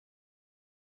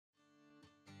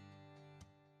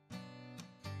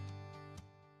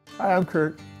Hi, I'm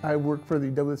Kurt. I work for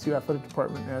the WSU Athletic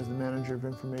Department as the Manager of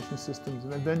Information Systems,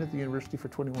 and I've been at the university for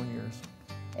 21 years.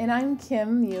 And I'm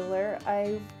Kim Mueller.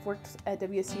 I've worked at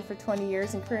WSU for 20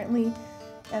 years and currently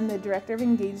am the Director of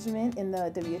Engagement in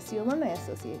the WSU Alumni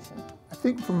Association. I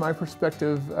think from my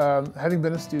perspective, having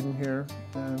been a student here,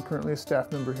 and currently a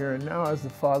staff member here, and now as the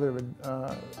father of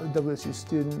a WSU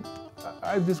student,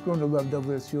 I've just grown to love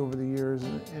WSU over the years,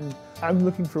 and I'm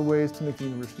looking for ways to make the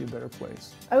university a better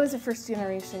place. I was a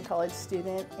first-generation college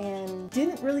student and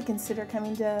didn't really consider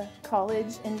coming to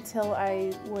college until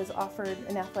I was offered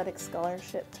an athletic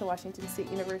scholarship to Washington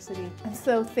State University. I'm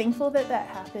so thankful that that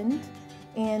happened,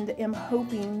 and am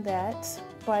hoping that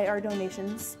by our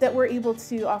donations that we're able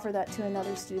to offer that to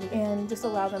another student and just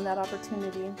allow them that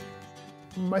opportunity.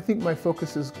 I think my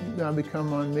focus has now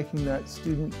become on making that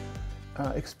student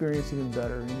experience even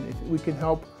better. And if we can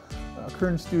help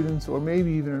current students, or maybe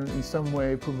even in some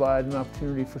way provide an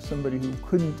opportunity for somebody who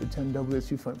couldn't attend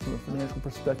WSU from a financial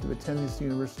perspective, attend this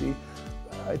university,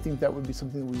 I think that would be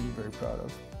something that we'd be very proud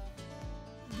of.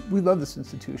 We love this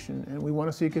institution and we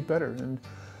want to see it get better. And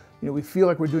we feel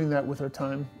like we're doing that with our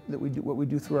time, that we do what we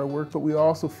do through our work, but we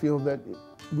also feel that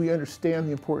we understand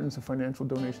the importance of financial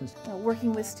donations.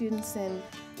 Working with students and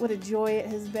what a joy it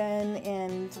has been,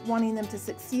 and wanting them to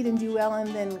succeed and do well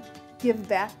and then give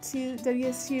back to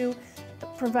WSU,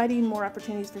 providing more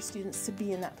opportunities for students to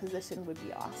be in that position would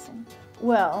be awesome.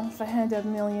 Well, if I had $1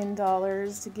 million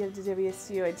to give to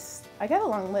WSU, I got a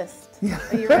long list. Yeah.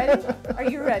 Are you ready? Are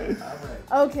you ready? I'm ready.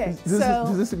 Okay,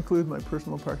 Does this include my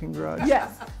personal parking garage?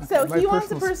 Yes. So he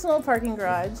wants a personal parking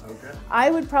garage. Okay.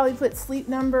 I would probably put Sleep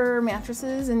Number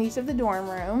mattresses in each of the dorm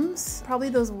rooms. Probably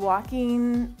those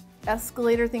walking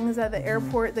escalator things at the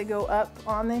airport that go up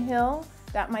on the hill.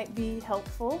 That might be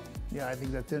helpful. Yeah, I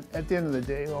think that at the end of the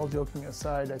day, all joking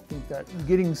aside, I think that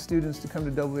getting students to come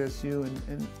to WSU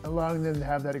and allowing them to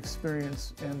have that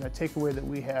experience and that takeaway that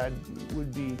we had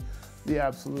would be the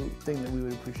absolute thing that we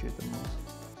would appreciate the most.